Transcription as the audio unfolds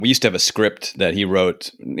we used to have a script that he wrote,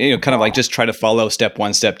 kind of like just try to follow step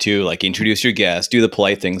 1, step 2, like introduce your guest, do the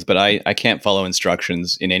polite things. But I can't follow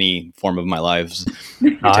instructions in any form of my lives.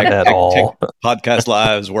 Not at all. Podcast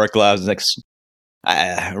lives, work lives,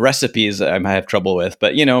 recipes I might have trouble with.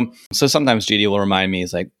 But, so sometimes JD will remind me,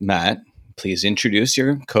 he's like, Matt, please introduce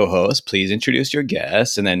your co-host, please introduce your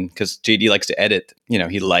guest. And then because JD likes to edit,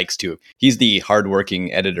 he likes to. He's the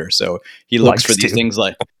hardworking editor. So he looks for these things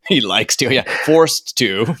like he likes to, forced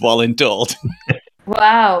to, voluntold.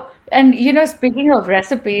 Wow. And, speaking of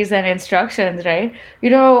recipes and instructions, right?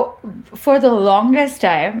 For the longest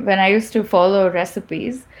time when I used to follow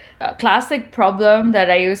recipes, a classic problem that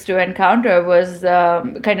I used to encounter was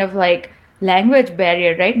kind of like language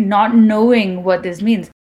barrier, right? Not knowing what this means.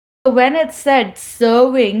 When it said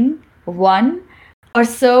serving 1 or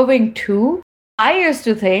serving 2, I used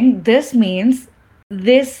to think this means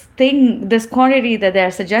this quantity that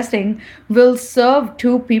they're suggesting will serve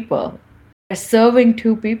 2 people. They're serving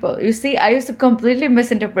 2 people. You see, I used to completely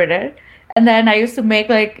misinterpret it. And then I used to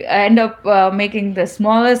end up making the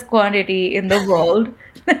smallest quantity in the world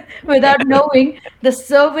without knowing the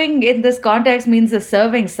serving in this context means the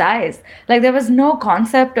serving size. Like there was no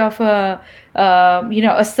concept of a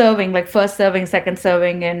serving, like first serving, second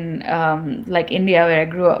serving in like India where I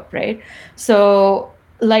grew up, right? So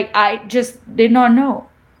like I just did not know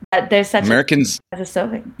that there's such Americans as a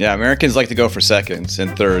serving. Yeah, Americans like to go for seconds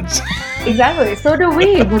and thirds. Exactly. So do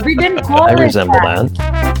we, but we didn't call it. I resemble that.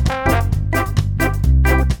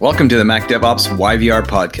 Welcome to the Mac DevOps YVR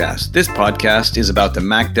podcast. This podcast is about the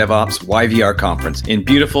Mac DevOps YVR conference in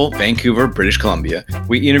beautiful Vancouver, British Columbia.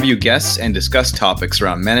 We interview guests and discuss topics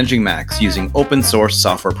around managing Macs using open source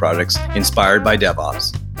software projects inspired by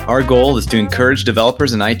DevOps. Our goal is to encourage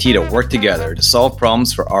developers and IT to work together to solve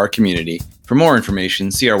problems for our community. For more information,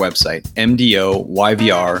 see our website, mdoyvr.com.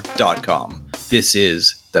 This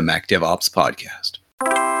is the Mac DevOps podcast.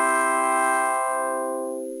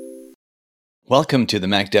 Welcome to the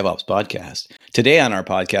Mac DevOps podcast. Today on our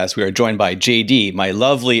podcast, we are joined by JD, my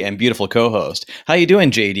lovely and beautiful co-host. How you doing,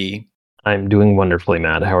 JD? I'm doing wonderfully,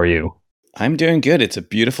 Matt. How are you? I'm doing good. It's a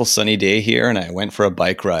beautiful sunny day here, and I went for a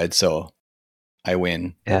bike ride, so I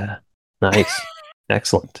win. Yeah, nice.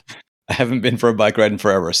 Excellent. I haven't been for a bike ride in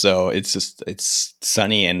forever, so it's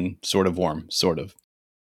sunny and sort of warm, sort of.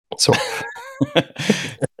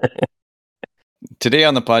 Today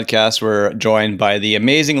on the podcast, we're joined by the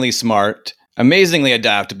amazingly smart, amazingly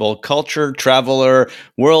adaptable, culture traveler,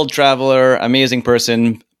 world traveler, amazing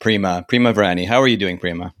person, Prima Vrani. How are you doing,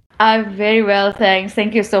 Prima? I'm very well, thanks.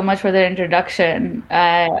 Thank you so much for the introduction.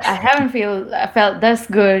 I haven't felt this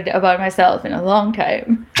good about myself in a long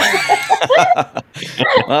time.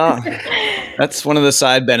 Well, that's one of the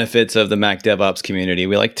side benefits of the Mac DevOps community.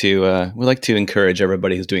 We like to encourage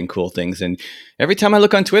everybody who's doing cool things. And every time I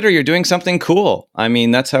look on Twitter, you're doing something cool. I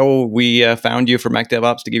mean, that's how we found you for Mac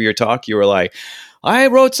DevOps to give your talk. You were like, I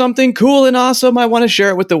wrote something cool and awesome. I want to share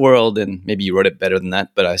it with the world. And maybe you wrote it better than that.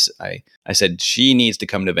 But I said she needs to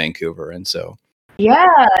come to Vancouver. And so.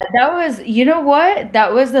 Yeah, that was, you know what?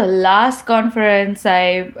 That was the last conference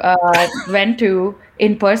I went to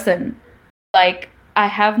in person. Like, I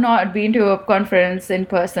have not been to a conference in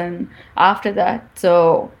person after that.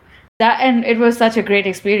 So and it was such a great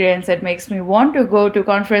experience. It makes me want to go to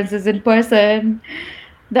conferences in person.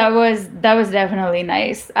 That was definitely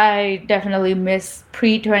nice. I definitely miss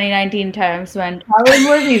pre-2019 times when traveling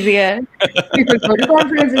was easier. You could go to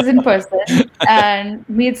conferences in person and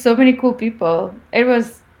meet so many cool people. It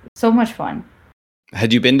was so much fun.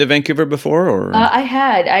 Had you been to Vancouver before? Or I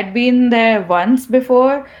had. I'd been there once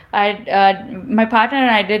before. My partner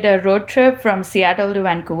and I did a road trip from Seattle to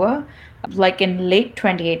Vancouver, like in late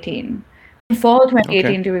 2018. In fall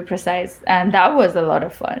 2018 to be precise. And that was a lot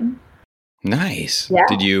of fun. Nice. Yeah.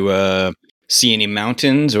 Did you see any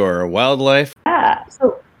mountains or wildlife? Yeah.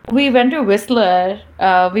 So we went to Whistler.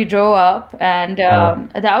 We drove up, and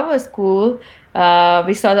that was cool.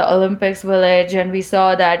 We saw the Olympics Village, and we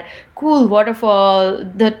saw that cool waterfall,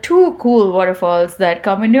 the 2 cool waterfalls that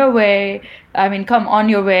come on your way,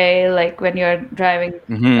 like when you're driving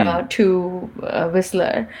to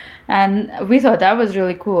Whistler. And we thought that was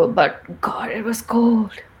really cool, but God, it was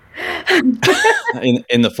cold.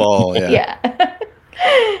 in the fall, yeah. Yeah.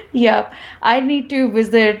 Yep. I need to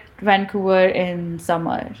visit Vancouver in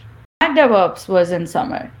summer. Mac DevOps was in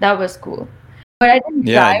summer. That was cool. But I didn't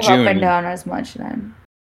drive June. up and down as much then.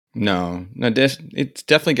 No, it's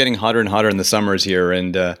definitely getting hotter and hotter in the summers here.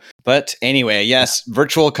 And but anyway, yes,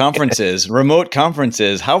 virtual conferences, remote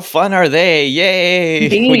conferences. How fun are they? Yay!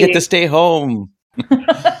 Indeed. We get to stay home.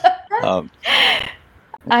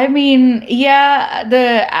 I mean, yeah,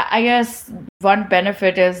 I guess one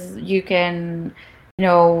benefit is you can, you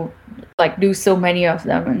know, like do so many of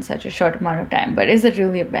them in such a short amount of time. But is it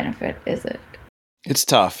really a benefit? Is it? It's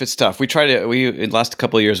tough. It's tough. In the last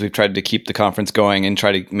couple of years, we've tried to keep the conference going and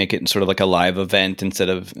try to make it sort of like a live event instead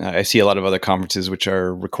of, I see a lot of other conferences which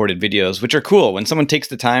are recorded videos, which are cool. When someone takes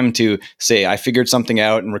the time to say, I figured something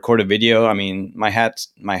out and record a video, I mean, my hat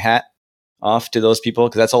off to those people,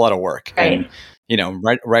 because that's a lot of work. Right. And,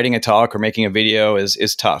 writing a talk or making a video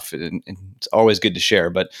is tough. And it's always good to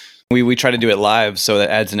share. But we try to do it live, so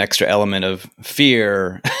that adds an extra element of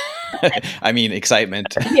fear. I mean,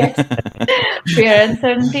 excitement. Yes. Fear,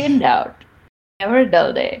 uncertainty, and doubt. Never a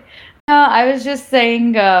dull day. No, I was just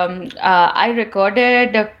saying, I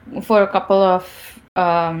recorded for a couple of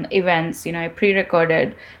events. I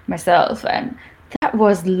pre-recorded myself, and that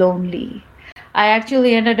was lonely. I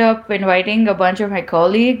actually ended up inviting a bunch of my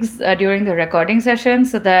colleagues during the recording session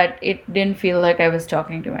so that it didn't feel like I was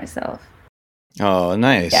talking to myself. Oh,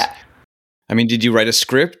 nice. Yeah. I mean, did you write a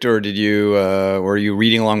script, or were you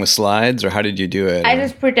reading along with slides, or how did you do it? I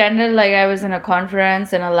just pretended like I was in a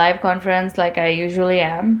live conference like I usually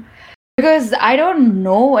am. Because I don't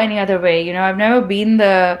know any other way. I've never been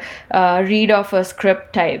the read off a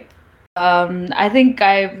script type. I think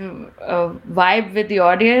I vibe with the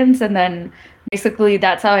audience, and then basically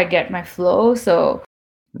that's how I get my flow. So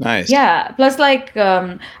nice. Yeah. Plus, I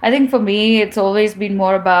think for me, it's always been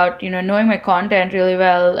more about, knowing my content really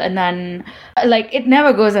well. And then, it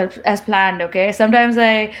never goes as planned, okay? Sometimes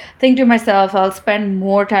I think to myself, I'll spend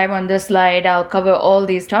more time on this slide, I'll cover all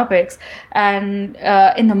these topics. And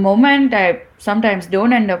in the moment, I sometimes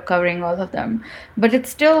don't end up covering all of them. But it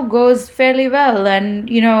still goes fairly well. And,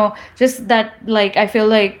 just that, I feel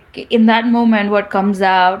like in that moment, what comes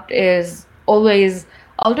out is always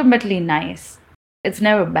ultimately nice. It's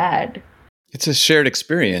never bad. It's a shared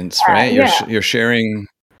experience, right? You're sharing.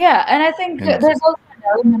 Yeah, and I think there's also an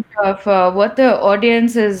element of what the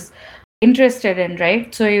audience is interested in,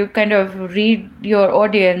 right? So you kind of read your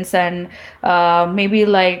audience and maybe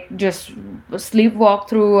just sleepwalk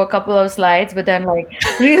through a couple of slides, but then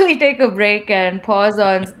really take a break and pause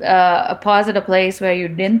at a place where you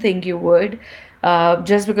didn't think you would,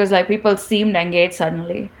 just because people seemed engaged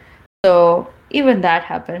suddenly. So even that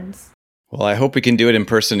happens. Well, I hope we can do it in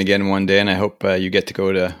person again one day, and I hope you get to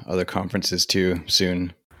go to other conferences too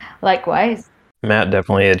soon. Likewise. Matt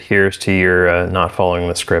definitely adheres to your not following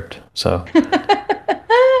the script. So.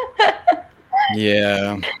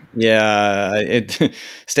 Yeah.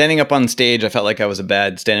 Standing up on stage, I felt like I was a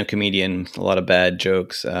bad stand-up comedian. A lot of bad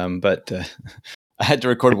jokes, but I had to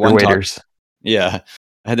record one talk. Yeah.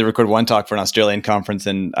 I had to record one talk for an Australian conference,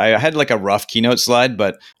 and I had a rough keynote slide,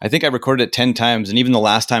 but I think I recorded it 10 times. And even the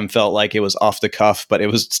last time felt like it was off the cuff, but it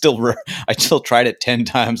was still, I still tried it 10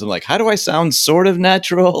 times. I'm like, how do I sound sort of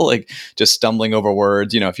natural? Just stumbling over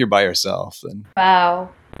words, if you're by yourself.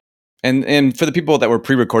 Wow. And for the people that were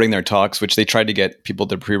pre-recording their talks, which they tried to get people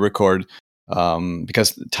to pre-record,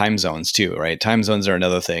 because time zones too, right? Time zones are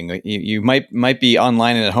another thing. You might be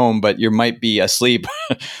online and at home, but you might be asleep.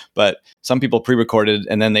 But some people pre-recorded,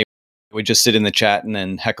 and then they would just sit in the chat and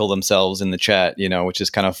then heckle themselves in the chat, which is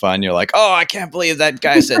kind of fun. You're like, oh, I can't believe that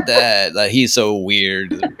guy said that. He's so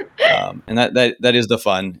weird. And that is the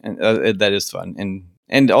fun, and that is fun.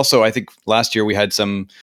 And also, I think last year we had some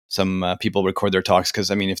people record their talks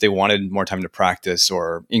because, if they wanted more time to practice,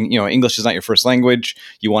 or, English is not your first language,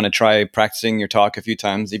 you want to try practicing your talk a few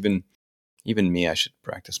times. Even me, I should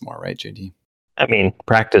practice more, right, JD?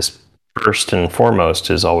 Practice first and foremost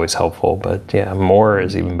is always helpful, but yeah, more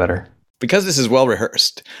is even better. Because this is well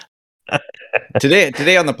rehearsed.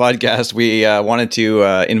 Today on the podcast, we wanted to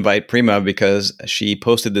invite Prima because she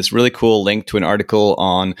posted this really cool link to an article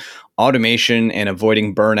on automation and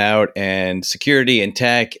avoiding burnout and security and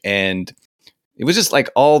tech, and it was just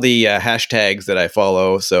all the hashtags that I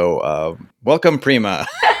follow. So welcome, Prima.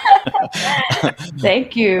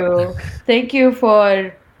 Thank you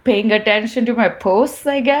for paying attention to my posts,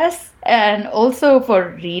 I guess, and also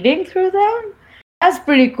for reading through them. That's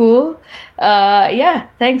pretty cool.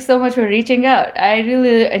 Thanks so much for reaching out. I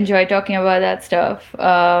really enjoy talking about that stuff.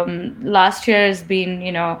 Last year has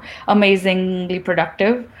been, amazingly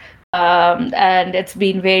productive. And it's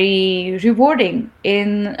been very rewarding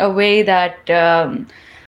in a way that,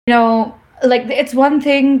 it's one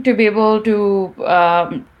thing to be able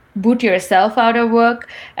to boot yourself out of work,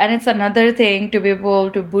 and it's another thing to be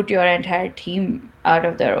able to boot your entire team out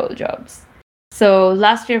of their old jobs. So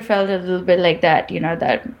last year felt a little bit like that,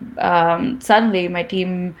 that suddenly my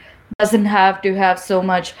team doesn't have to have so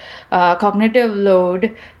much cognitive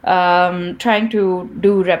load trying to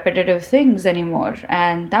do repetitive things anymore.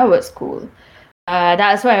 And that was cool.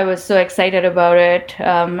 That's why I was so excited about it.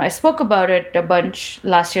 I spoke about it a bunch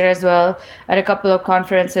last year as well at a couple of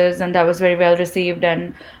conferences, and that was very well received.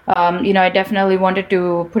 And I definitely wanted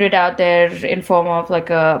to put it out there in form of like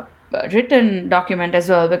a written document as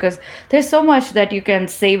well, because there's so much that you can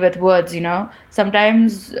say with words.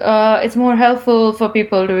 Sometimes it's more helpful for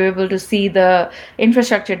people to be able to see the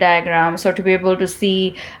infrastructure diagrams, or to be able to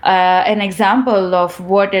see an example of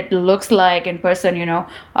what it looks like in person.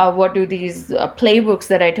 What do these playbooks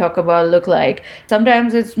that I talk about look like?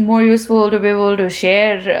 Sometimes it's more useful to be able to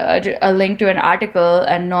share a link to an article,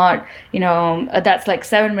 and not, that's like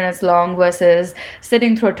 7 minutes long versus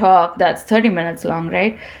sitting through a talk that's 30 minutes long,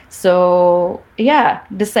 right? So yeah,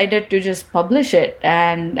 decided to just publish it,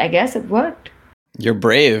 and I guess it worked. You're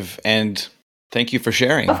brave, and thank you for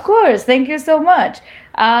sharing. Of course, thank you so much.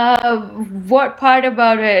 What part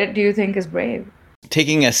about it do you think is brave?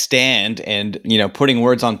 Taking a stand and, putting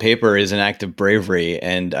words on paper is an act of bravery.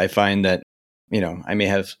 And I find that, I may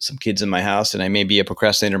have some kids in my house, and I may be a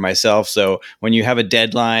procrastinator myself. So when you have a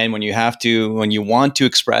deadline, when you want to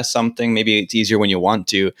express something, maybe it's easier when you want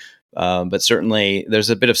to. But certainly there's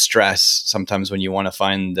a bit of stress sometimes when you want to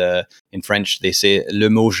find in French, they say le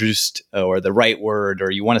mot juste, or the right word, or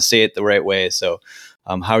you want to say it the right way. So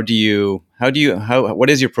what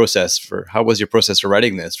is your process how was your process for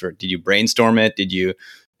writing this? Did you brainstorm it? Did you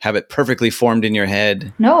have it perfectly formed in your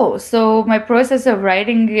head? No. So my process of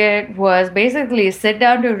writing it was basically sit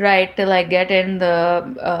down to write till I get in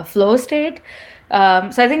the flow state.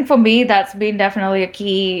 So I think for me, that's been definitely a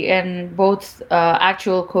key in both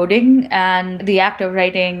actual coding and the act of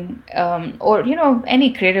writing, or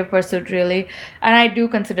any creative pursuit really. And I do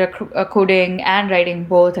consider coding and writing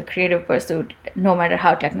both a creative pursuit, no matter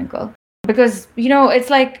how technical. Because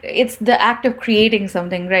it's the act of creating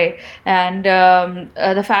something, right? And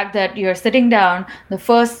the fact that you're sitting down, the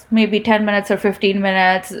first maybe 10 minutes or 15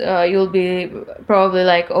 minutes, you'll be probably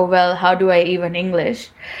like, oh well, how do I even English?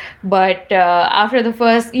 But after the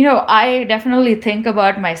first, I definitely think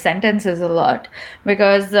about my sentences a lot,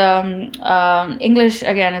 because English,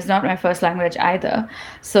 again, is not my first language either.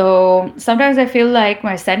 So sometimes I feel like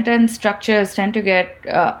my sentence structures tend to get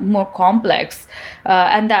more complex.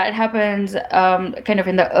 And that happens kind of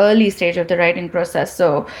in the early stage of the writing process.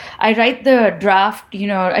 So I write the draft,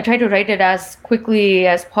 I try to write it as quickly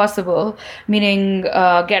as possible, meaning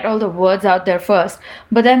get all the words out there first.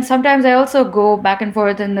 But then sometimes I also go back and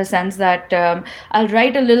forth in the sense that I'll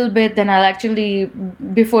write a little bit, then I'll actually,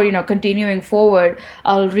 before continuing forward,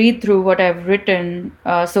 I'll read through what I've written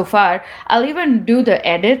so far. I'll even do the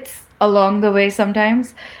edits along the way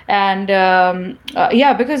sometimes. And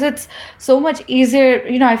because it's so much easier.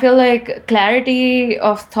 I feel like clarity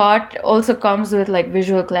of thought also comes with like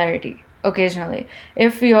visual clarity occasionally.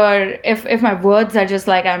 If my words are just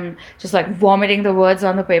like, I'm just like vomiting the words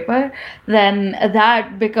on the paper, then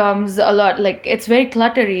that becomes a lot, like it's very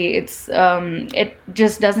cluttery. It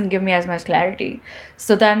just doesn't give me as much clarity.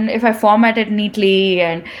 So then if I format it neatly,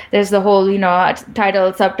 and there's the whole,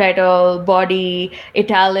 title, subtitle, body,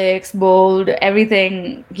 italics, bold,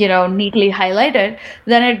 everything, neatly highlighted,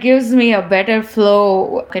 then it gives me a better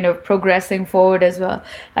flow kind of progressing forward as well.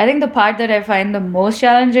 I think the part that I find the most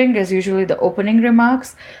challenging is usually the opening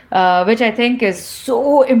remarks, which I think is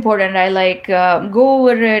so important. I like go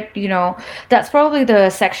over it, that's probably the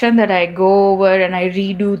section that I go over and I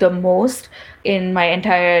redo the most in my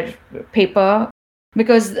entire paper.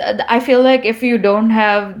 Because I feel like if you don't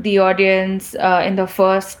have the audience in the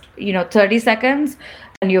first, 30 seconds,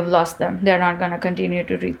 then you've lost them. They're not going to continue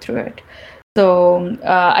to read through it. So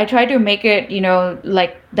I try to make it,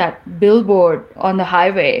 like that billboard on the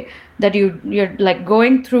highway that you're like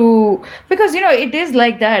going through, because, it is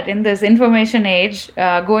like that in this information age,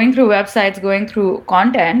 going through websites, going through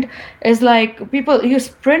content is like you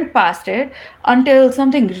sprint past it until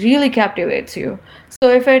something really captivates you. So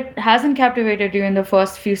if it hasn't captivated you in the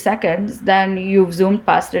first few seconds, then you've zoomed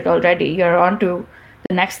past it already. You're on to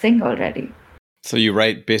the next thing already. So you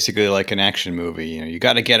write basically like an action movie. You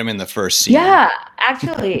got to get them in the first scene. Yeah,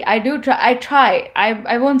 actually, I do try. I try.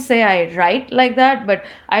 I won't say I write like that, but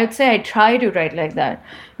I would say I try to write like that,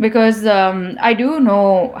 because I do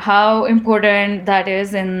know how important that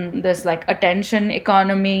is in this like attention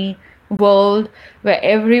economy world where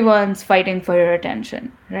everyone's fighting for your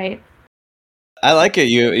attention, right? I like it.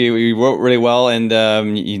 You wrote really well, and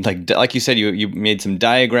you, like you said, you made some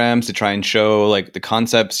diagrams to try and show like the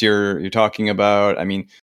concepts you're talking about. I mean,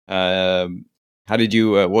 how did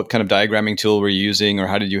you? What kind of diagramming tool were you using, or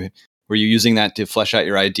how did you? were you using that to flesh out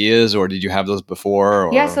your ideas, or did you have those before?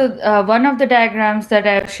 Or? Yeah, so one of the diagrams that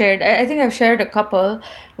I've shared, I think I've shared a couple.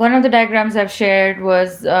 One of the diagrams I've shared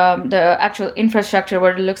was the actual infrastructure,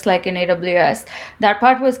 what it looks like in AWS. That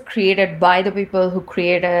part was created by the people who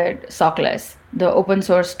created Sockless, the open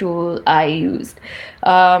source tool I used.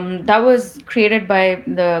 That was created by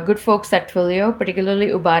the good folks at Twilio, particularly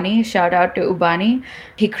Ubani. Shout out to Ubani.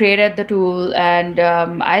 He created the tool, and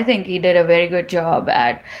I think he did a very good job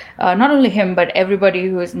at not only him, but everybody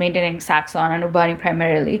who is maintaining Saxon and Ubani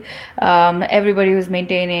primarily. Everybody who's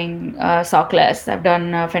maintaining Sockless have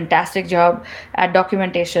done a fantastic job at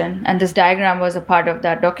documentation, and this diagram was a part of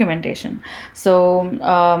that documentation. So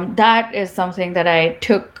that is something that I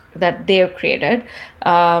took that they've created.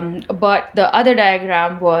 But the other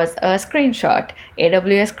diagram was a screenshot.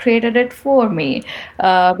 AWS created it for me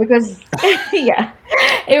because yeah,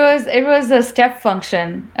 it was a step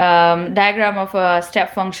function diagram of a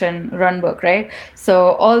step function runbook, right?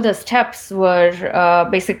 So all the steps were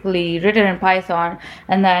basically written in Python,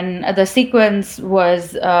 and then the sequence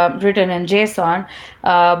was written in JSON,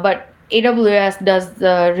 but AWS does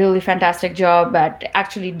a really fantastic job at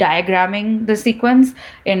actually diagramming the sequence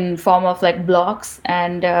in form of like blocks.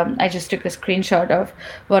 And I just took a screenshot of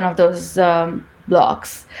one of those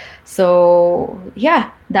blocks. So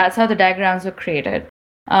yeah, that's how the diagrams were created.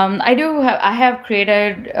 I have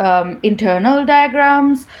created internal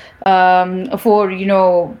diagrams for,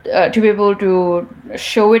 to be able to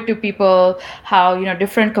show it to people how,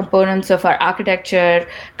 different components of our architecture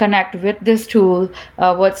connect with this tool.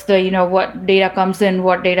 What's the, what data comes in,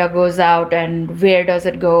 what data goes out, and where does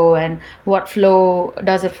it go, and what flow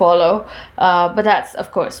does it follow. But that's,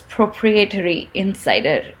 of course, proprietary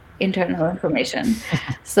insider internal information.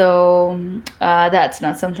 So that's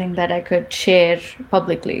not something that I could share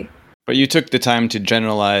publicly. But you took the time to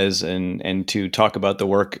generalize and to talk about the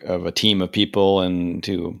work of a team of people and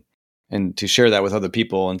to share that with other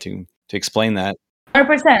people and to explain that.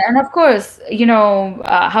 100%. And of course,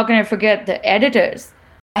 how can I forget the editors?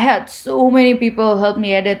 I had so many people help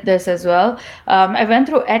me edit this as well. I went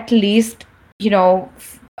through at least,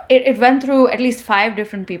 it went through at least 5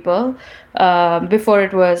 different people before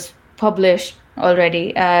it was published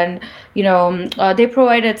already, and they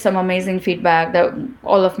provided some amazing feedback, that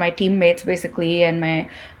all of my teammates basically, and my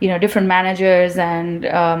different managers, and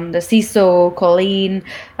the CISO Colleen,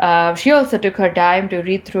 she also took her time to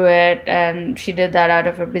read through it, and she did that out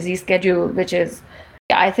of her busy schedule, which is,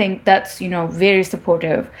 I think that's very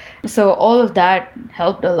supportive. So all of that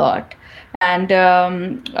helped a lot. And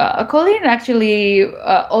Colleen actually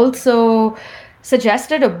also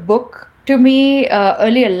suggested a book to me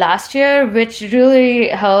earlier last year, which really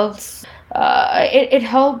helps. It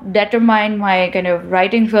helped determine my kind of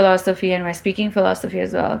writing philosophy and my speaking philosophy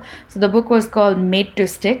as well. So the book was called Made to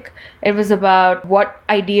Stick. It was about what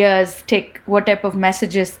ideas stick, what type of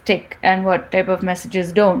messages stick, and what type of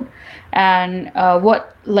messages don't. And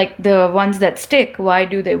what, like the ones that stick, why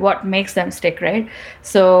do they, what makes them stick, right?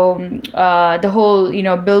 So the whole,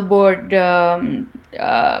 billboard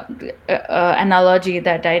analogy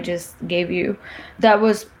that I just gave you, that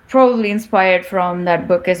was probably inspired from that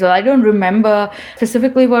book as well. I don't remember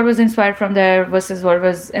specifically what was inspired from there versus what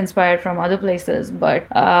was inspired from other places, but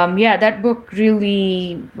yeah, that book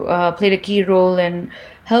really played a key role in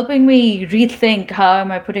helping me rethink how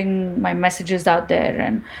am I putting my messages out there,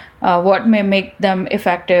 and what may make them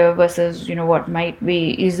effective versus what might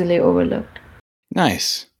be easily overlooked.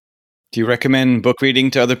 Nice. Do you recommend book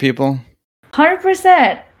reading to other people?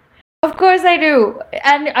 100%. Of course I do.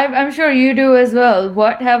 And I'm sure you do as well.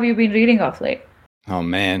 What have you been reading of late? Oh,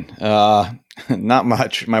 man. Not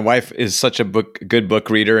much. My wife is such a good book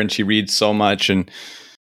reader, and she reads so much. And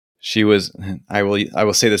she was, I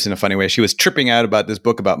will say this in a funny way, she was tripping out about this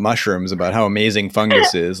book about mushrooms, about how amazing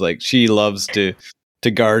fungus is. Like, she loves to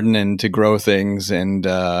garden and to grow things. And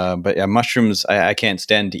but yeah, mushrooms, I can't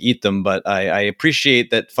stand to eat them, but I appreciate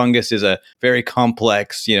that fungus is a very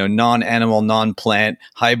complex, non-animal, non-plant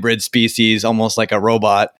hybrid species, almost like a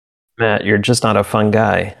robot. Matt, you're just not a fun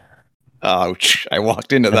guy. Ouch. I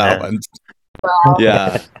walked into that one.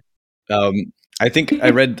 Yeah. I think I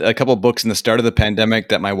read a couple of books in the start of the pandemic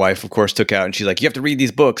that my wife, of course, took out, and she's like, you have to read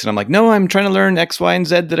these books. And I'm like, no, I'm trying to learn X, Y, and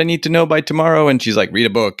Z that I need to know by tomorrow. And she's like, read a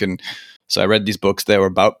book. And so I read these books that were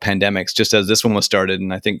about pandemics just as this one was started.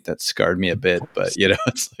 And I think that scarred me a bit. But,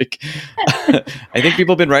 it's like, I think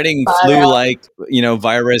people have been writing flu-like,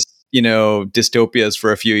 virus, dystopias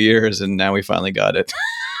for a few years. And now we finally got it.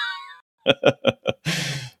 But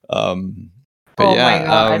yeah. My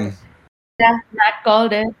God. Yeah, Matt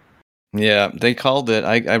called it. Yeah, they called it.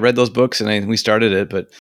 I read those books and we started it. But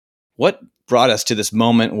what brought us to this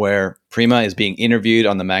moment where Prima is being interviewed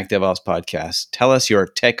on the Mac DevOps podcast. Tell us your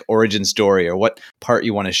tech origin story, or what part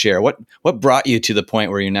you want to share. What brought you to the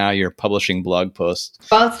point where you're publishing blog posts?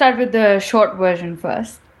 I'll start with the short version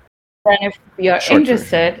first. Then if you're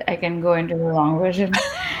interested, I can go into the long version.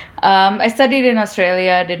 I studied in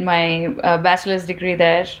Australia, did my bachelor's degree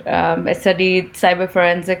there. I studied cyber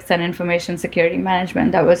forensics and information security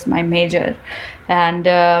management. That was my major. And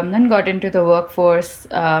then got into the workforce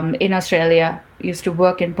in Australia. Used to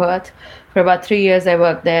work in Perth. For about 3 years, I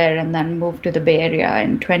worked there and then moved to the Bay Area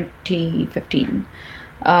in 2015.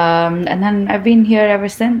 And then I've been here ever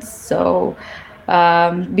since. So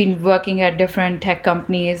been working at different tech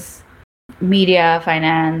companies, media,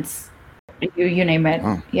 finance, you name it.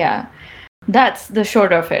 Oh. Yeah. That's the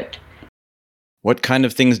short of it. What kind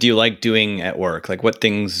of things do you like doing at work? Like what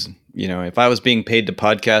things, if I was being paid to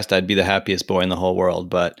podcast, I'd be the happiest boy in the whole world.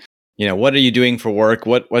 But, what are you doing for work?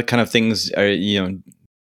 What kind of things are, do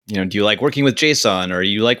you like working with JSON, or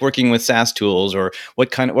you like working with SaaS tools, or what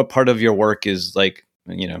part of your work is like,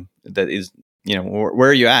 that is, where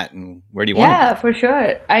are you at and where do you want to be? Yeah, for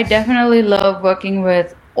sure. I definitely love working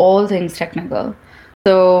with all things technical.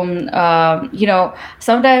 So,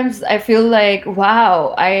 sometimes I feel like,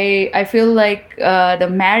 wow, I feel like the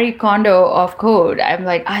Marie Kondo of code. I'm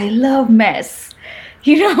like, I love mess,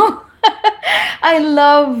 I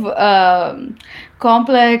love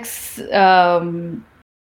complex,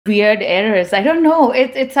 weird errors. I don't know.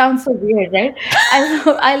 It sounds so weird, right?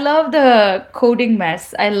 I love the coding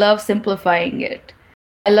mess. I love simplifying it.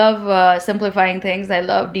 I love simplifying things. I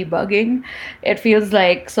love debugging. It feels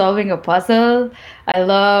like solving a puzzle. I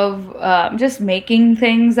love just making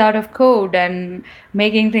things out of code and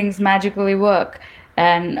making things magically work.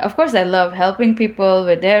 And of course, I love helping people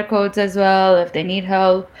with their codes as well if they need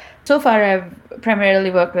help. So far, I've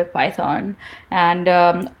primarily worked with Python and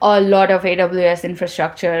a lot of AWS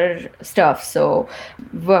infrastructure stuff. So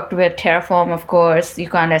worked with Terraform, of course. You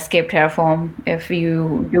can't escape Terraform if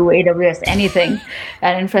you do AWS anything,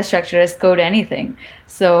 and infrastructure as code anything.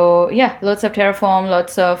 So yeah, lots of Terraform,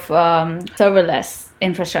 lots of serverless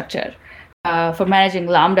infrastructure for managing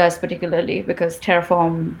Lambdas particularly, because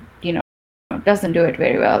Terraform, doesn't do it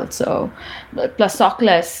very well. So plus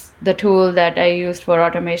Sockless, the tool that I used for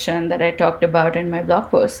automation that I talked about in my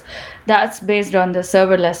blog post, that's based on the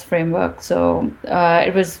serverless framework. So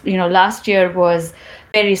it was, last year was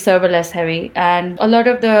very serverless heavy, and a lot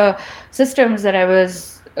of the systems that I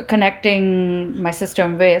was connecting my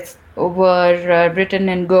system with were written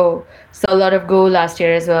in Go. So a lot of Go last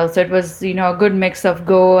year as well. So it was, a good mix of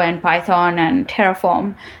Go and Python and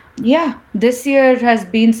Terraform. Yeah, this year has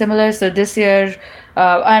been similar. So this year,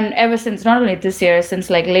 and ever since, not only this year,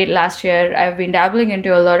 since like late last year, I've been dabbling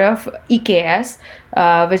into a lot of EKS,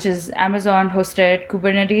 which is Amazon hosted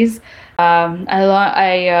Kubernetes.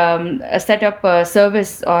 I set up a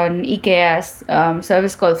service on EKS,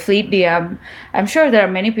 service called FleetDM. I'm sure there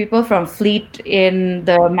are many people from Fleet in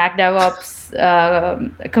the Mac DevOps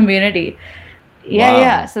community. Yeah, wow.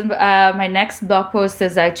 Yeah. So my next blog post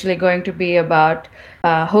is actually going to be about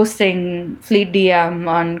hosting FleetDM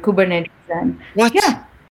on Kubernetes. And what? Yeah.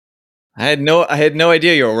 I had no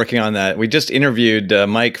idea you were working on that. We just interviewed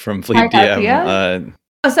Mike from FleetDM.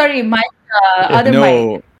 Sorry, Mike.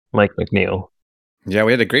 Mike. Mike McNeil. Yeah,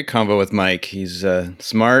 we had a great convo with Mike. He's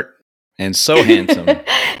smart and so handsome.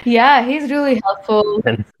 Yeah, he's really helpful.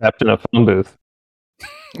 And trapped in a phone booth.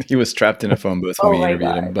 He was trapped in a phone booth when we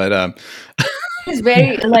interviewed him. But it's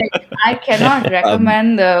very I cannot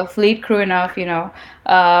recommend the Fleet crew enough.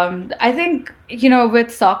 I think with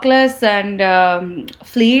Sockless and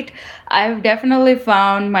Fleet, I've definitely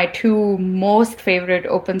found my two most favorite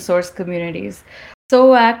open source communities.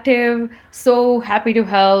 So active, so happy to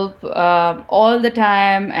help all the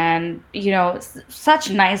time, and such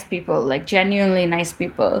nice people, like genuinely nice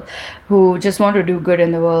people who just want to do good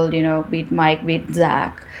in the world. Be it Mike, be it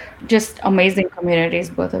Zach, just amazing communities,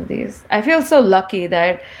 both of these. I feel so lucky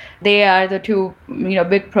that they are the two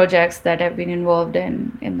big projects that I've been involved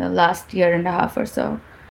in the last year and a half or so.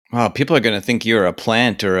 Wow, people are going to think you're a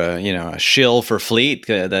plant or a shill for Fleet,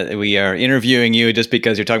 that we are interviewing you just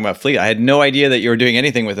because you're talking about Fleet. I had no idea that you were doing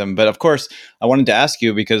anything with them. But of course, I wanted to ask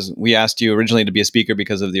you, because we asked you originally to be a speaker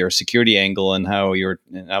because of your security angle and how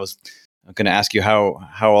and I was going to ask you how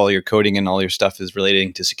all your coding and all your stuff is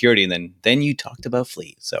relating to security. And then you talked about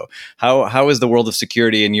Fleet. So how is the world of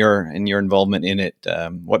security and your involvement in it?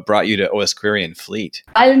 What brought you to OS Query and Fleet?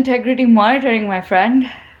 File integrity monitoring, my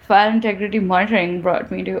friend. file integrity monitoring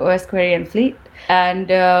brought me to OS Query and Fleet.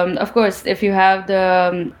 And of course, if you have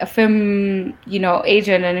the FIM,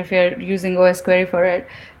 agent, and if you're using OS Query for it,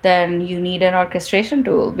 then you need an orchestration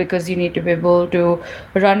tool because you need to be able to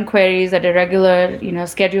run queries at a regular,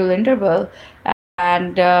 schedule interval.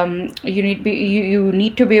 And you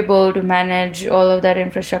need to be able to manage all of that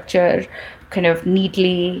infrastructure kind of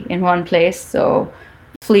neatly in one place. So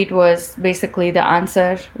Fleet was basically the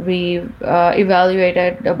answer. We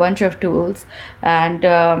evaluated a bunch of tools,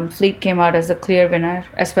 and Fleet came out as a clear winner,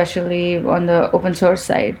 especially on the open source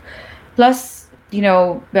side. Plus,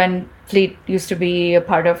 when Fleet used to be a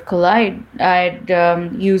part of Collide, I'd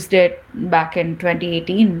used it back in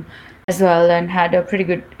 2018 as well and had a pretty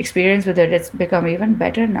good experience with it. It's become even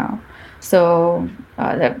better now. So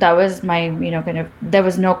that was my, there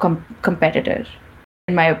was no competitor,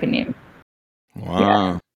 in my opinion.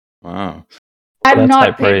 Wow. Wow. I'm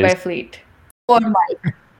not paid by Fleet or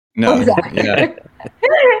Mike. No. Yeah.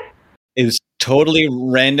 It's totally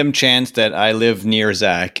random chance that I live near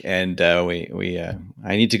Zach, and I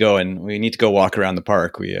need to go walk around the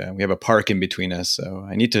park. We have a park in between us, so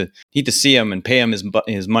I need to see him and pay him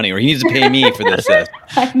his money, or he needs to pay me for this.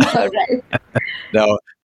 I know, right? No.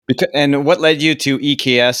 And what led you to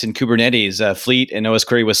EKS and Kubernetes? Fleet and OS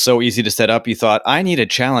Query was so easy to set up. You thought, I need a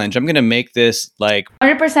challenge. I'm going to make this like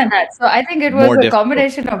 100% that. So I think it was a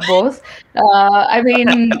combination of both. I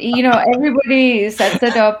mean, everybody sets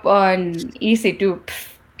it up on EC2,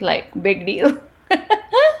 like big deal.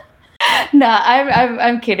 No,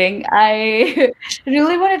 I'm kidding. I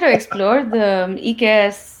really wanted to explore the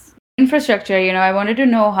EKS infrastructure. I wanted to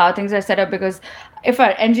know how things are set up, because if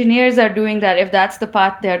our engineers are doing that, if that's the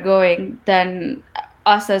path they're going, then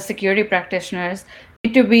us as security practitioners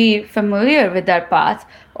need to be familiar with that path,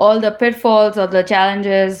 all the pitfalls or the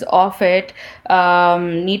challenges of it,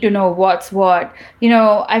 need to know what's what.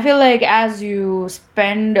 I feel like as you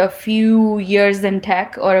spend a few years in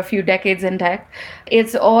tech or a few decades in tech,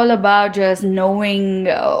 it's all about just knowing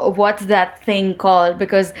what's that thing called,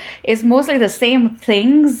 because it's mostly the same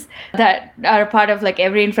things that are part of like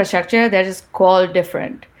every infrastructure. They're just called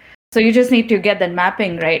different. So you just need to get that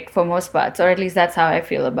mapping right for most parts, or at least that's how I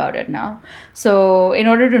feel about it now. So in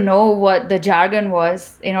order to know what the jargon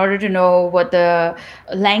was, in order to know what the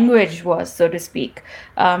language was, so to speak,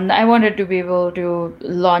 I wanted to be able to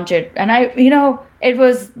launch it. And it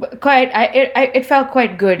was it felt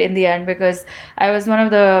quite good in the end, because I was one of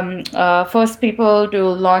the first people to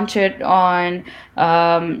launch it on,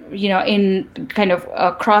 in kind of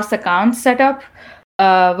a cross account setup.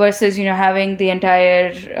 Versus having the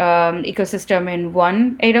entire ecosystem in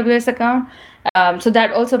one AWS account. So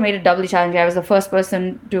that also made it doubly challenging. I was the first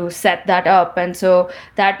person to set that up, and so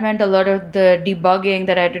that meant a lot of the debugging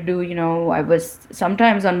that I had to do. I was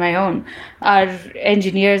sometimes on my own. Our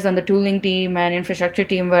engineers on the tooling team and infrastructure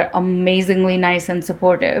team were amazingly nice and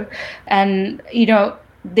supportive, and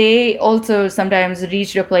they also sometimes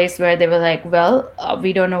reached a place where they were like, well,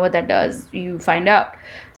 we don't know what that does. You find out.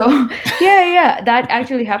 So yeah, that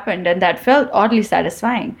actually happened, and that felt oddly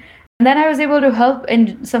satisfying. And then I was able to help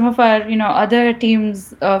in some of our, other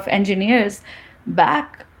teams of engineers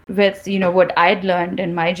back with, what I'd learned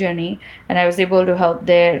in my journey, and I was able to help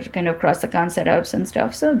their kind of cross-account setups and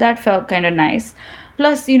stuff. So that felt kind of nice.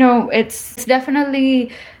 Plus, it's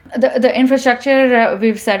definitely the infrastructure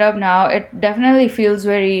we've set up now. It definitely feels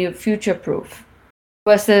very future-proof.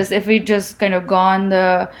 Versus if we just kind of gone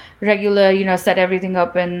the regular, set everything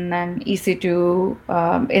up in an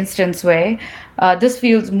EC2 instance way, this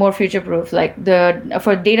feels more future-proof. Like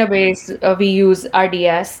for database, we use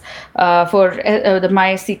RDS. For the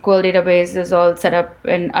MySQL database is all set up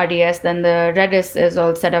in RDS. Then the Redis is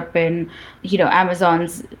all set up in,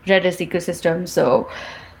 Amazon's Redis ecosystem. So,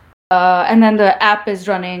 and then the app is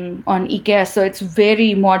running on EKS. So it's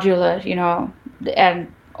very modular,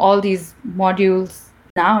 and all these modules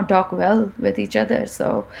now talk well with each other.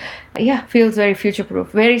 So yeah, feels very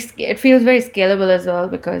future-proof. It feels very scalable as well,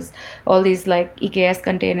 because all these like EKS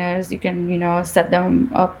containers, you can set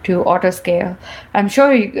them up to auto scale. I'm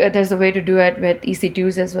sure there's a way to do it with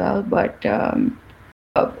EC2s as well, but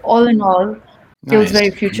all in all, feels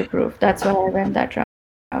very future-proof. That's why I went that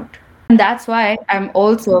route, and that's why I'm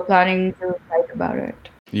also planning to write about it.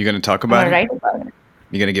 You going to talk about it? Write about it.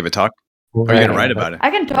 You going to give a talk? Or are you going to write about it? I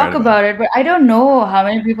can talk about it, but I don't know how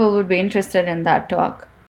many people would be interested in that talk.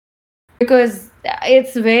 Because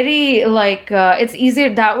it's very it's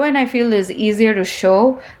easier. That one I feel is easier to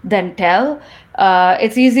show than tell.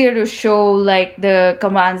 It's easier to show like the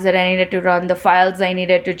commands that I needed to run, the files I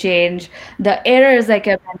needed to change, the errors I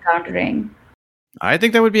kept encountering. I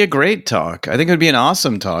think that would be a great talk. I think it would be an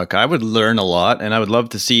awesome talk. I would learn a lot, and I would love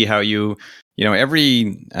to see how I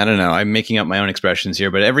don't know, I'm making up my own expressions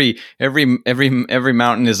here, but every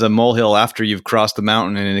mountain is a molehill after you've crossed the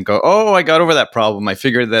mountain and then go, oh, I got over that problem. I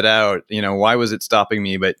figured that out. Why was it stopping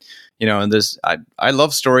me? But, and I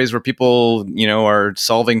love stories where people, are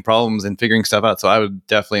solving problems and figuring stuff out. So I would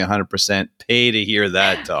definitely 100% pay to hear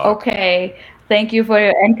that talk. Okay. Thank you for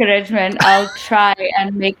your encouragement. I'll try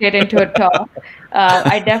and make it into a talk.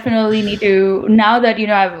 I definitely need to, now that,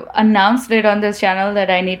 I've announced it on this channel that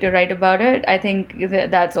I need to write about it. I think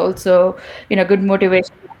that's also, good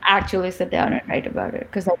motivation to actually sit down and write about it.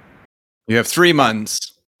 Because you have 3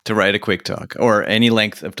 months to write a quick talk or any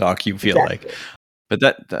length of talk you feel like. But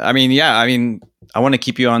I want to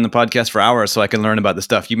keep you on the podcast for hours so I can learn about the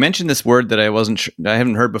stuff. You mentioned this word that I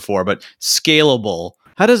haven't heard before, but scalable.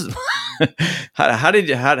 How does how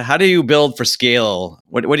do you build for scale?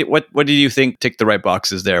 What do you think ticked the right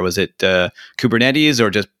boxes there? Was it Kubernetes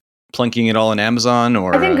or just plunking it all in Amazon?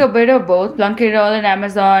 Or I think a bit of both, plunking it all in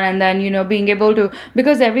Amazon, and then being able to,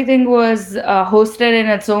 because everything was hosted in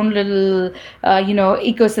its own little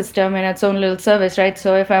ecosystem, in its own little service, right?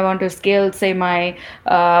 So if I want to scale, say, my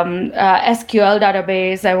SQL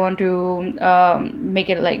database, I want to make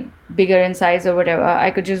it like bigger in size or whatever,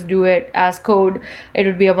 I could just do it as code. It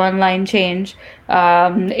would be a one-line change.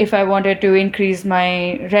 If I wanted to increase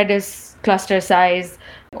my Redis cluster size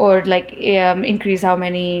or like increase how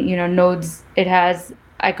many nodes it has,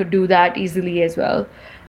 I could do that easily as well.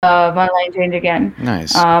 One-line change again.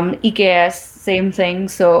 Nice. EKS, same thing.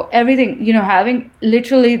 So everything, having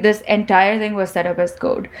literally this entire thing was set up as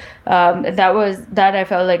code. That I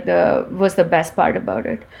felt like was the best part about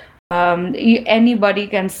it. Anybody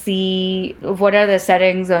can see what are the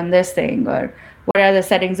settings on this thing or what are the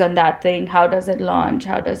settings on that thing. How does it launch?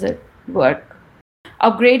 How does it work?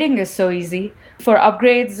 Upgrading is so easy. For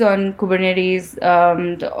upgrades on Kubernetes,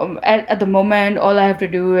 at the moment, all I have to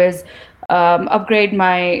do is upgrade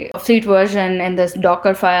my Fleet version in this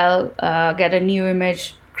Docker file, get a new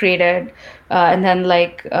image created, and then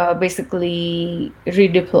basically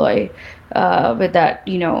redeploy with that,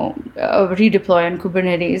 redeploy on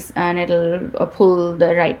Kubernetes, and it'll pull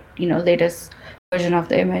the right, latest version of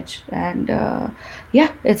the image. And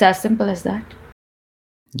it's as simple as that.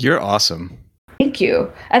 You're awesome. Thank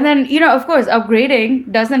you. And then, of course,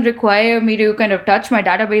 upgrading doesn't require me to kind of touch my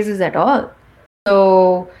databases at all.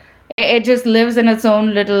 So it just lives in its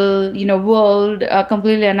own little, world,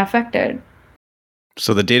 completely unaffected.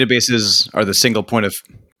 So the databases are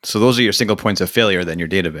so those are your single points of failure, then, your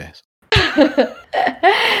database.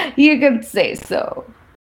 You can say so.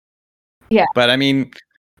 Yeah. But I mean,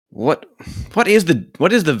 what is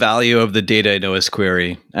the value of the data in OS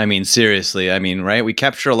Query? I mean, seriously. I mean, right? We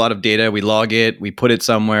capture a lot of data, we log it, we put it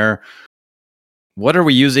somewhere. What are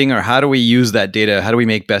we using, or how do we use that data? How do we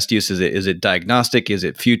make best use of it? Is it diagnostic? Is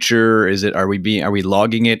it future? Are we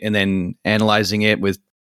logging it and then analyzing it with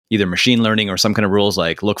either machine learning or some kind of rules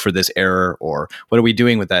like look for this error, or what are we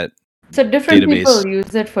doing with that? So different database? People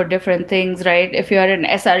use it for different things, right? If you're an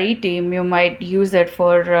SRE team, you might use it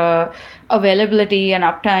for availability and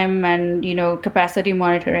uptime and capacity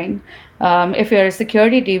monitoring. If you're a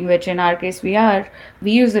security team, which in our case we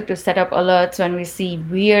use it to set up alerts when we see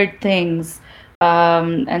weird things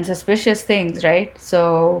and suspicious things, right?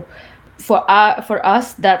 So for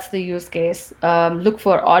us, that's the use case. Look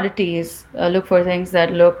for oddities, look for things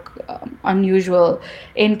that look unusual.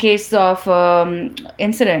 In case of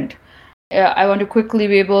incident, I want to quickly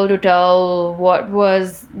be able to tell what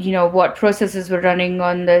processes were running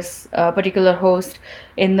on this particular host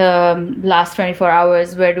in the last 24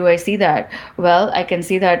 hours. Where do I see that? Well, I can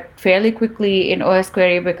see that fairly quickly in OS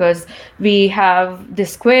Query because we have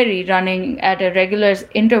this query running at a regular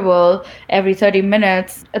interval every 30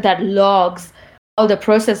 minutes that logs all the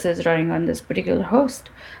processes running on this particular host.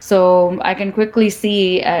 So I can quickly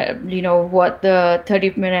see, what the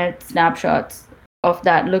 30-minute snapshots of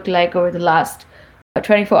that look like over the last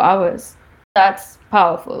 24 hours. That's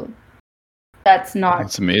powerful. That's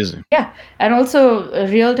amazing. Yeah. And also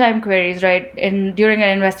real-time queries, right? During an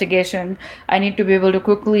investigation, I need to be able to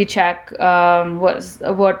quickly check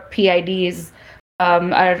what PIDs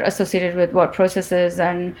are associated with what processes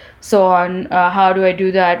and so on. How do I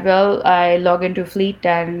do that? Well, I log into Fleet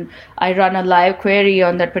and I run a live query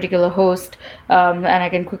on that particular host, and I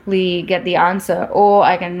can quickly get the answer. Or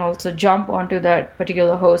I can also jump onto that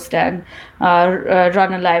particular host and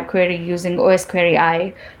run a live query using OS Query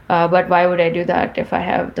I. But why would I do that if I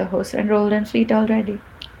have the host enrolled in Fleet already?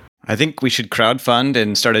 I think we should crowdfund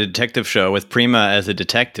and start a detective show with Prima as a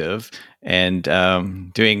detective and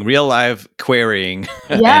doing real live querying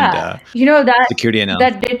and Yeah, that security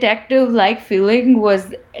analysis. detective-like feeling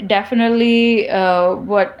was definitely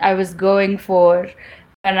what I was going for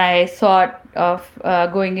when I thought of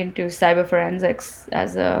going into cyber forensics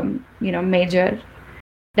as a major.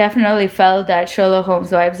 Definitely felt that Sherlock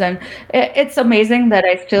Holmes vibes, and it's amazing that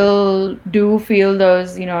I still do feel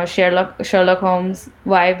those Sherlock Holmes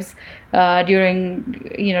vibes during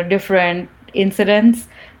different incidents,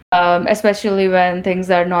 especially when things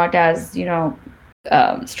are not as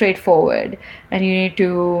straightforward, and you need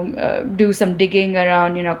to do some digging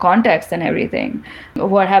around context and everything.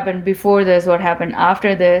 What happened before this? What happened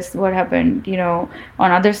after this? What happened on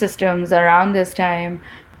other systems around this time?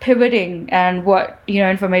 Pivoting and what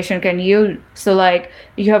information can yield. So like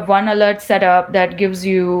you have one alert set up that gives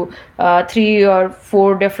you 3 or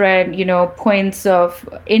 4 different points of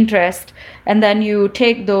interest, and then you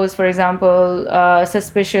take those, for example,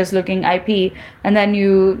 suspicious looking IP, and then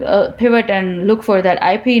you pivot and look for that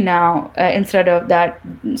IP now instead of that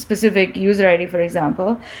specific user ID, for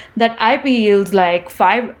example. That IP yields like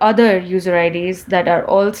 5 other user IDs that are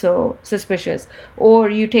also suspicious. Or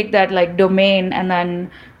you take that like domain and then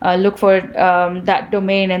look for that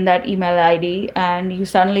domain and that email ID, and you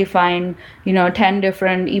suddenly find 10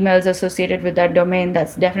 different emails associated with that domain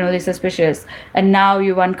that's definitely suspicious. And now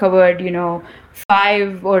you've uncovered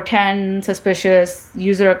 5 or 10 suspicious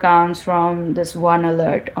user accounts from this one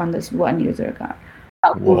alert on this one user account.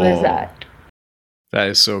 How cool is that? That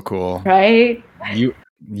is so cool. Right?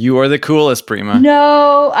 You are the coolest, Prima.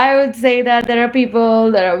 No, I would say that there are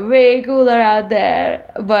people that are way cooler out there,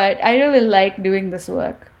 but I really like doing this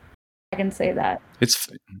work. I can say that. It's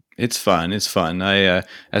fun. It's fun. I,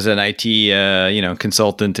 as an IT,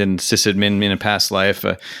 consultant and sysadmin in a past life,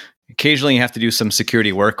 occasionally you have to do some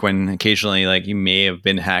security work when occasionally like you may have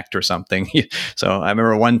been hacked or something. So I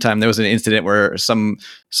remember one time there was an incident where some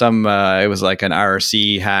it was like an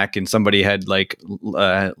IRC hack, and somebody had like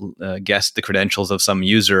guessed the credentials of some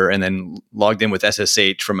user and then logged in with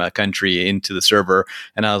SSH from a country into the server.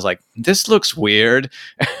 And I was like, this looks weird.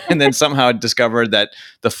 And then somehow discovered that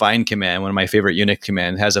the find command, one of my favorite Unix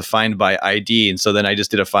commands, has a find by ID. And so then I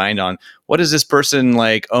just did a find on what does this person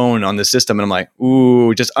like own on the system? And I'm like,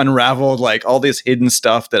 ooh, just unraveled like all this hidden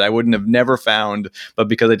stuff that I wouldn't have never found. But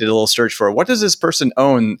because I did a little search for what does this person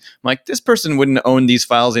own? I'm like, this person wouldn't own these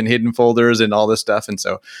files in hidden folders and all this stuff. And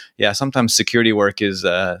so, yeah, sometimes security work is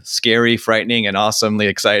scary, frightening, and awesomely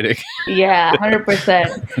exciting. Yeah,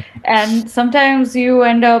 100%. And sometimes you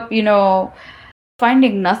end up,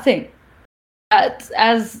 finding nothing.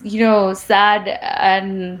 As sad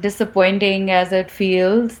and disappointing as it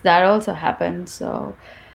feels, that also happens. So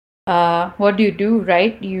what do,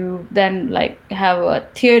 right? You then like have a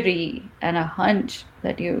theory and a hunch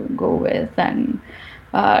that you go with and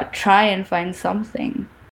try and find something,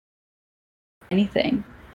 anything.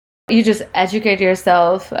 You just educate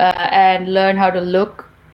yourself and learn how to look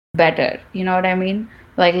better. You know what I mean?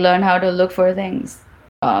 Like learn how to look for things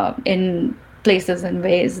in places and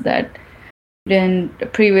ways that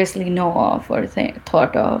didn't previously know of or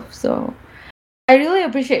thought of. So I really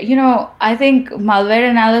appreciate, I think malware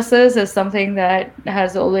analysis is something that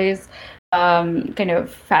has always kind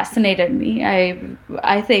of fascinated me.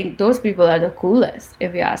 I think those people are the coolest,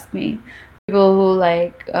 if you ask me. People who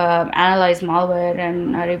like analyze malware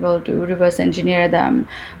and are able to reverse engineer them,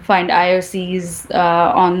 find IOCs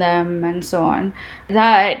on them, and so on.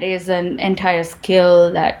 That is an entire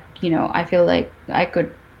skill that I feel like I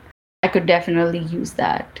could definitely use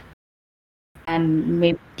that and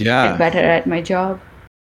maybe get better at my job.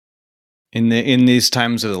 In these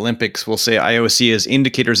times of the Olympics, we'll say IOC is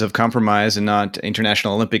indicators of compromise and not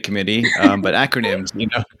International Olympic Committee, but acronyms,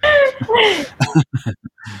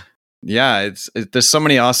 Yeah, there's so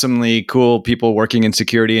many awesomely cool people working in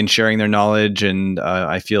security and sharing their knowledge, and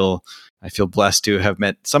I feel blessed to have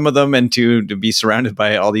met some of them and to be surrounded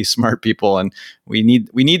by all these smart people. And we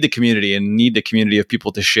need the community and need the community of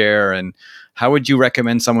people to share. And how would you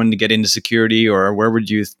recommend someone to get into security, or where would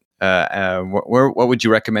you what would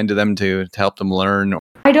you recommend to them to help them learn?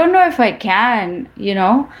 I don't know if I can,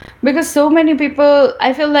 because so many people.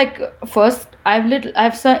 I feel like first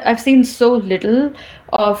I've seen so little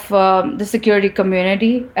of the security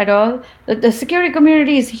community at all. The security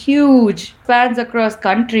community is huge, spans across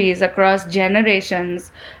countries, across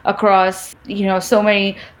generations, across so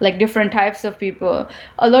many like different types of people.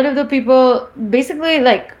 A lot of the people basically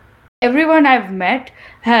like everyone I've met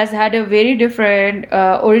has had a very different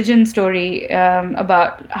origin story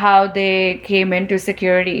about how they came into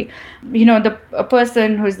security. A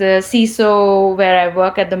person who's the CISO where I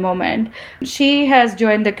work at the moment, she has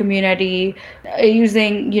joined the community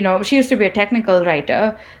using, she used to be a technical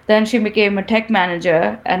writer, then she became a tech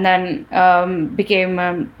manager, and then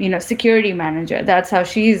became, security manager. That's how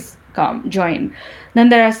she's joined. Then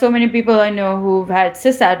there are so many people I know who've had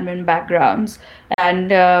sysadmin backgrounds and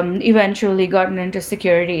eventually gotten into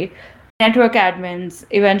security. Network admins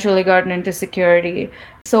eventually gotten into security.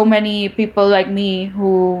 So many people like me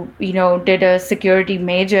who, did a security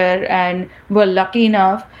major and were lucky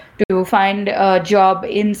enough to find a job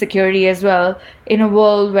in security as well, in a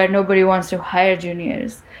world where nobody wants to hire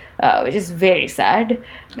juniors, which is very sad.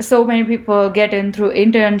 So many people get in through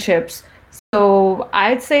internships. So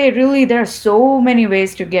I'd say really there are so many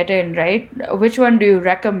ways to get in, right? Which one do you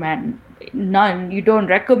recommend? None. You don't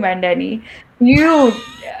recommend any.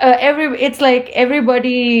 It's like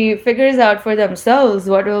everybody figures out for themselves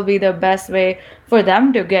what will be the best way for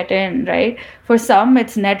them to get in, right? For some,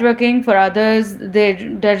 it's networking. For others,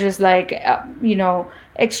 they're just like,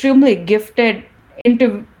 extremely gifted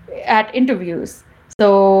at interviews.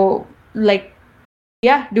 So like,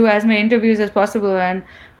 yeah, do as many interviews as possible, and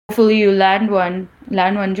hopefully you land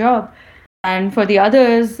one job. And for the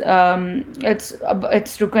others,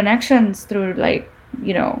 it's through connections, through like,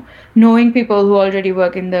 knowing people who already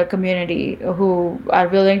work in the community who are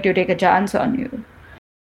willing to take a chance on you.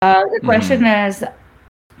 The question is,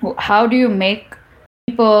 how do you make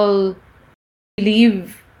people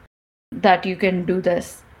believe that you can do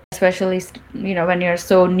this, especially when you're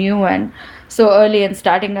so new and so early and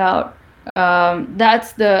starting out?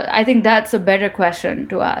 I think that's a better question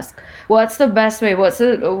to ask. What's the best way?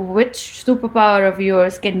 Which superpower of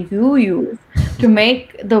yours can you use to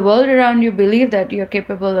make the world around you believe that you're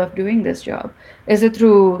capable of doing this job? Is it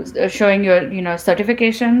through showing your,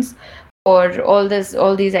 certifications, or all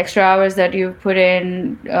these extra hours that you've put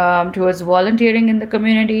in towards volunteering in the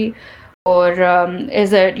community? Or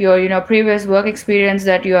is it your, previous work experience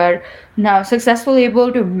that you are now successfully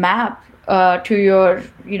able to map to your,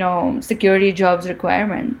 security jobs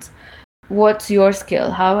requirements? What's your skill?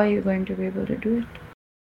 How are you going to be able to do it?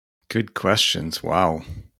 Good questions. Wow.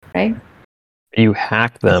 Right? You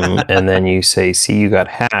hack them and then you say, see, you got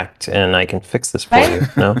hacked and I can fix this for you.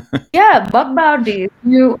 No? Yeah, bug bounties.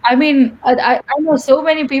 I know so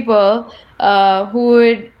many people who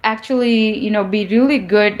would actually, be really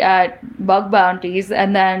good at bug bounties,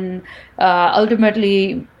 and then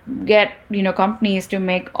ultimately get, companies to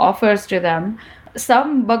make offers to them.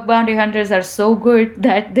 Some bug bounty hunters are so good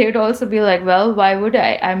that they would also be like, well, why would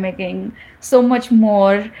I? I'm making so much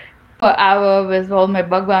more per hour with all my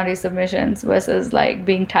bug bounty submissions versus like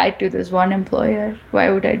being tied to this one employer. Why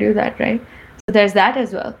would I do that, right? So there's that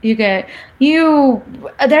as well.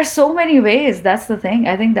 There's so many ways. That's the thing.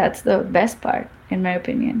 I think that's the best part, in my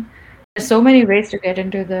opinion. There's so many ways to get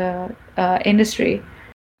into the industry.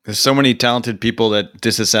 There's so many talented people that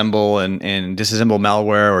disassemble and disassemble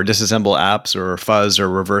malware or disassemble apps or fuzz or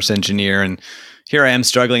reverse engineer. And here I am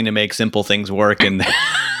struggling to make simple things work. And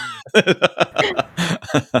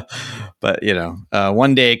but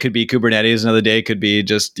one day it could be Kubernetes, another day it could be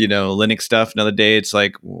just Linux stuff, another day it's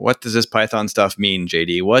like, what does this Python stuff mean,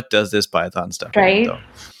 JD? What does this Python stuff mean? Right?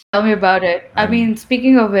 Tell me about it.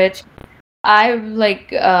 Speaking of which, I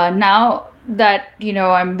like now that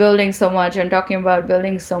I'm building so much and talking about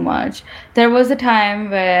building so much, there was a time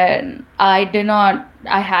when I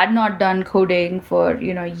had not done coding for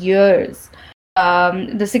years.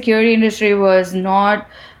 The security industry was not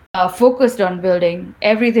focused on building.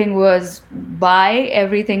 Everything was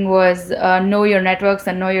know your networks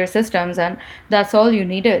and know your systems, and that's all you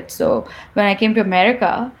needed. So when I came to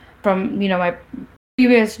America, from my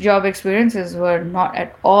previous job experiences were not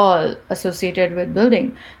at all associated with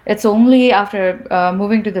building. It's only after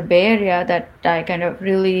moving to the Bay Area that I kind of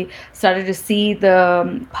really started to see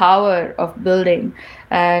the power of building,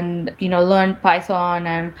 and learned Python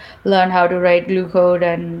and learned how to write glue code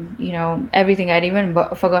and everything. I'd even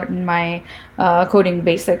forgotten my coding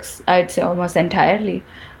basics, I'd say almost entirely.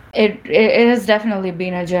 It has definitely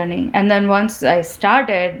been a journey, and then once I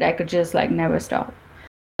started, I could just like never stop.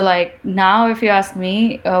 Like now, if you ask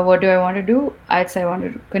me, what do I want to do? I'd say I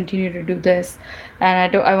want to continue to do this,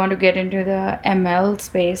 and I want to get into the ML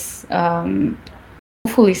space,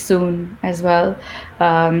 hopefully soon as well,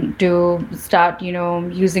 to start,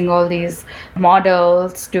 using all these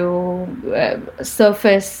models to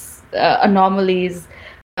surface anomalies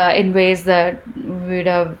in ways that we'd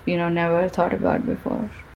have, never thought about before.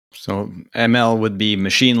 So ML would be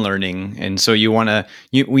machine learning, and so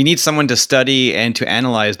we need someone to study and to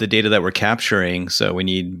analyze the data that we're capturing. So we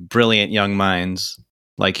need brilliant young minds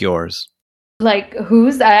like yours. Like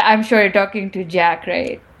who's? I'm sure you're talking to Jack,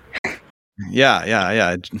 right?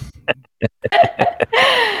 Yeah.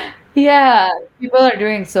 Yeah, people are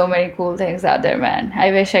doing so many cool things out there, man.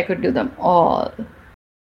 I wish I could do them all.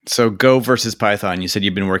 So Go versus Python. You said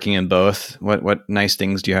you've been working in both. What nice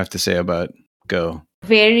things do you have to say about Go?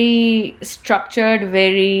 Very structured,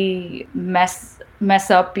 very mess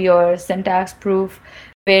up your syntax proof,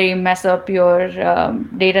 very mess up your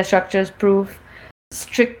data structures proof,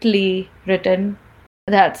 strictly written.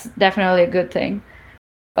 That's definitely a good thing.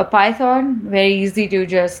 A Python, very easy to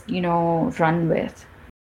just, run with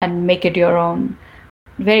and make it your own.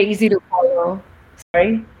 Very easy to follow.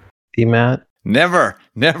 Sorry? Matt? Never.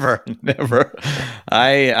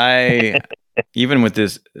 I even with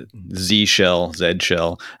this Z shell,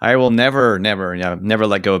 I will never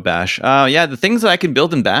let go of Bash. The things that I can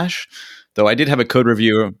build in Bash, though I did have a code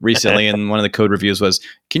review recently, and one of the code reviews was,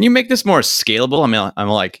 "Can you make this more scalable?" I'm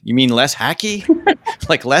like, you mean less hacky,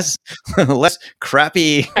 like less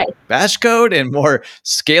crappy Bash code and more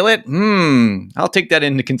scale it? I'll take that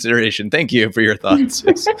into consideration. Thank you for your thoughts.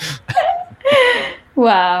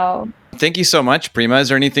 Wow. Thank you so much, Prima. Is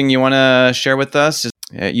there anything you want to share with us?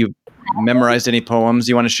 You memorized any poems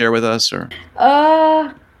you want to share with us, or?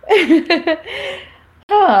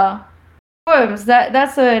 Poems.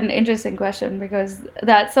 That's an interesting question, because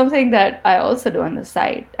that's something that I also do on the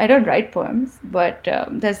side. I don't write poems, but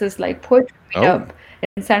there's this like poetry meetup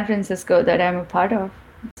in San Francisco that I'm a part of.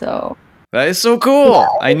 So that is so cool.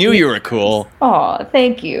 I knew you were cool. Oh,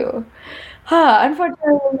 thank you.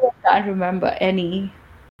 Unfortunately, I can't remember any.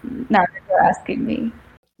 Now that you're asking me.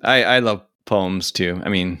 I love poems too. I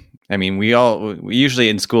mean, we usually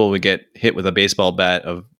in school we get hit with a baseball bat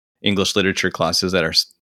of English literature classes that are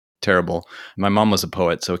terrible. My mom was a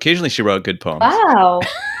poet, so occasionally she wrote good poems. Wow,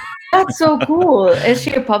 that's so cool. Is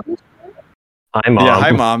she a publisher? Hi, Mom. Yeah, hi,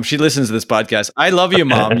 Mom. She listens to this podcast. I love you,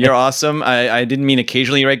 Mom. You're awesome. I didn't mean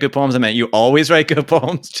occasionally you write good poems. I meant you always write good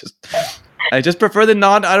poems. I just prefer the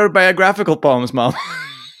non-autobiographical poems, Mom.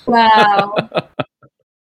 Wow.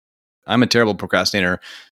 I'm a terrible procrastinator.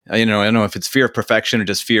 I don't know if it's fear of perfection or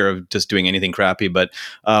just fear of just doing anything crappy. But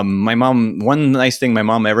my mom, one nice thing my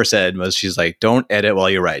mom ever said was, she's like, "Don't edit while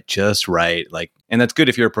you write, just write." And that's good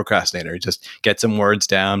if you're a procrastinator. Just get some words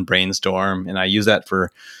down, brainstorm. And I use that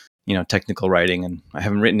for, technical writing. And I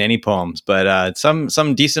haven't written any poems, but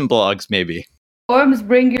some decent blogs maybe. Poems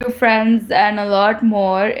bring you friends and a lot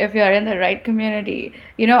more if you're in the right community.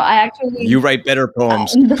 You write better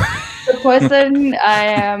poems. The person I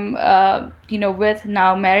am, with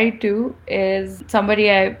now, married to, is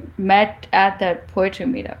somebody I met at that poetry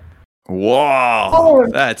meetup. Wow,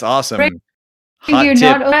 that's awesome. Hot tip.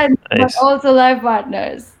 Not friends, but also life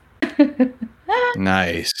partners.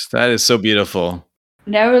 Nice. That is so beautiful.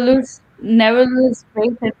 Never lose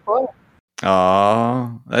faith in poems.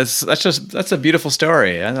 Oh, that's a beautiful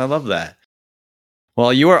story. I love that.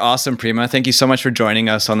 Well, you are awesome, Prima. Thank you so much for joining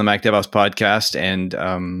us on the MacDevOps podcast. And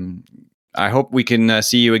I hope we can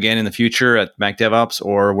see you again in the future at MacDevOps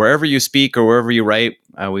or wherever you speak or wherever you write.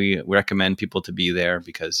 We recommend people to be there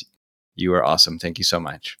because you are awesome. Thank you so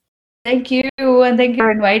much. Thank you. And thank you for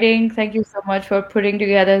inviting. Thank you so much for putting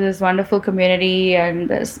together this wonderful community and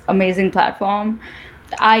this amazing platform.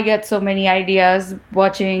 I get so many ideas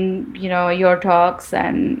watching, your talks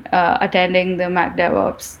and attending the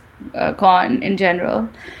MacDevOps Con in general.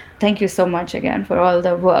 Thank you so much again for all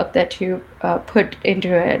the work that you put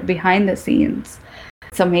into it behind the scenes.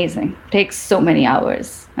 It's amazing. It takes so many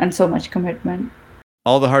hours and so much commitment.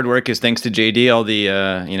 All the hard work is thanks to JD. All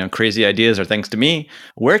the crazy ideas are thanks to me.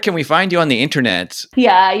 Where can we find you on the internet?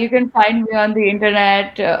 Yeah, you can find me on the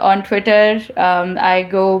internet, on Twitter. I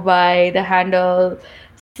go by the handle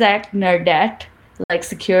SecNerdette, like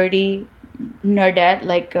security nerdette,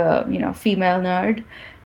 like female nerd.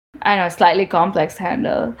 I know, slightly complex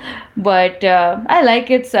handle, but I like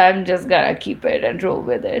it, so I'm just gonna keep it and roll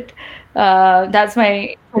with it. That's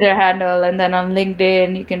my Twitter handle, and then on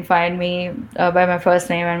LinkedIn you can find me by my first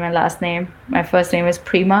name and my last name. My first name is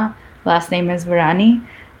Prima, last name is Virani.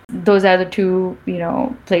 Those are the two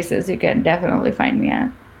places you can definitely find me at.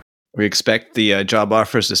 We expect the job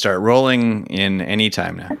offers to start rolling in any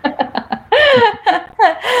time now.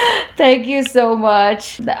 Thank you so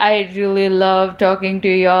much. I really love talking to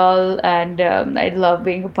y'all, and I love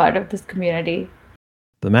being a part of this community.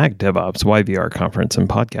 The Mac DevOps YVR conference and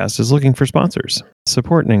podcast is looking for sponsors.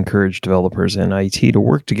 Support and encourage developers and IT to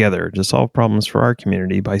work together to solve problems for our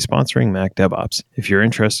community by sponsoring Mac DevOps. If you're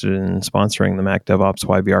interested in sponsoring the Mac DevOps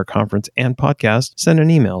YVR conference and podcast, send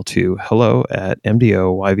an email to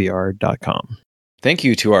hello@mdoyvr.com. Thank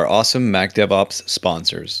you to our awesome Mac DevOps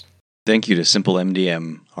sponsors. Thank you to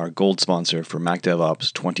SimpleMDM, our gold sponsor for Mac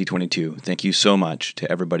DevOps 2022. Thank you so much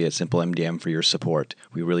to everybody at SimpleMDM for your support.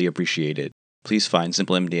 We really appreciate it. Please find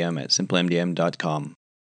SimpleMDM at simplemdm.com.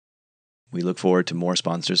 We look forward to more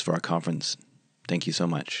sponsors for our conference. Thank you so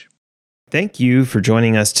much. Thank you for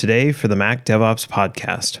joining us today for the Mac DevOps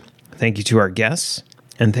podcast. Thank you to our guests,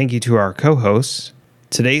 and thank you to our co-hosts.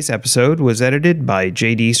 Today's episode was edited by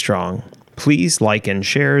JD Strong. Please like and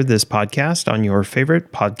share this podcast on your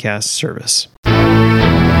favorite podcast service.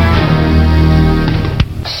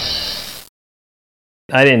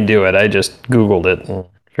 I didn't do it. I just Googled it and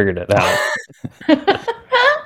figured it out.